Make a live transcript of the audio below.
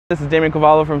This is Damian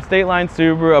from State Line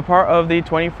Subaru, a part of the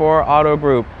 24 Auto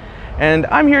Group. And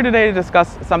I'm here today to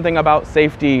discuss something about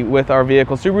safety with our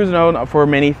vehicles. Subaru's known for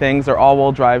many things: their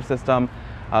all-wheel drive system,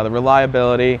 the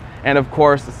reliability, and of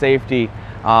course safety.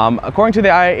 According to the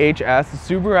IHS,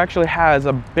 Subaru actually has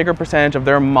a bigger percentage of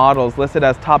their models listed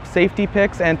as top safety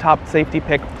picks and top safety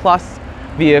pick plus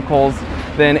vehicles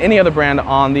than any other brand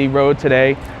on the road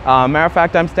today. Matter of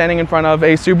fact, I'm standing in front of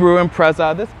a Subaru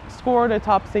Imprezza. This scored a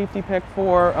top safety pick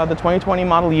for the 2020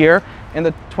 model year and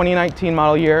the 2019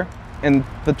 model year and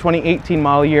the 2018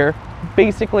 model year.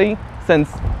 Basically, since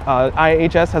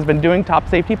IHS has been doing top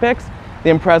safety picks,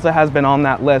 the Imprezza has been on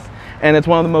that list, and it's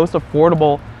one of the most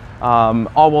affordable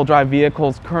all-wheel drive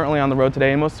vehicles currently on the road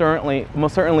today, and most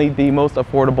certainly the most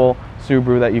affordable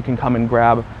Subaru that you can come and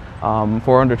grab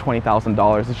for under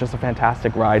 $20,000. It's just a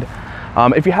fantastic ride.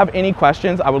 If you have any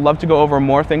questions, I would love to go over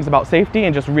more things about safety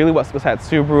and just really what sets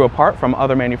Subaru apart from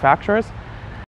other manufacturers.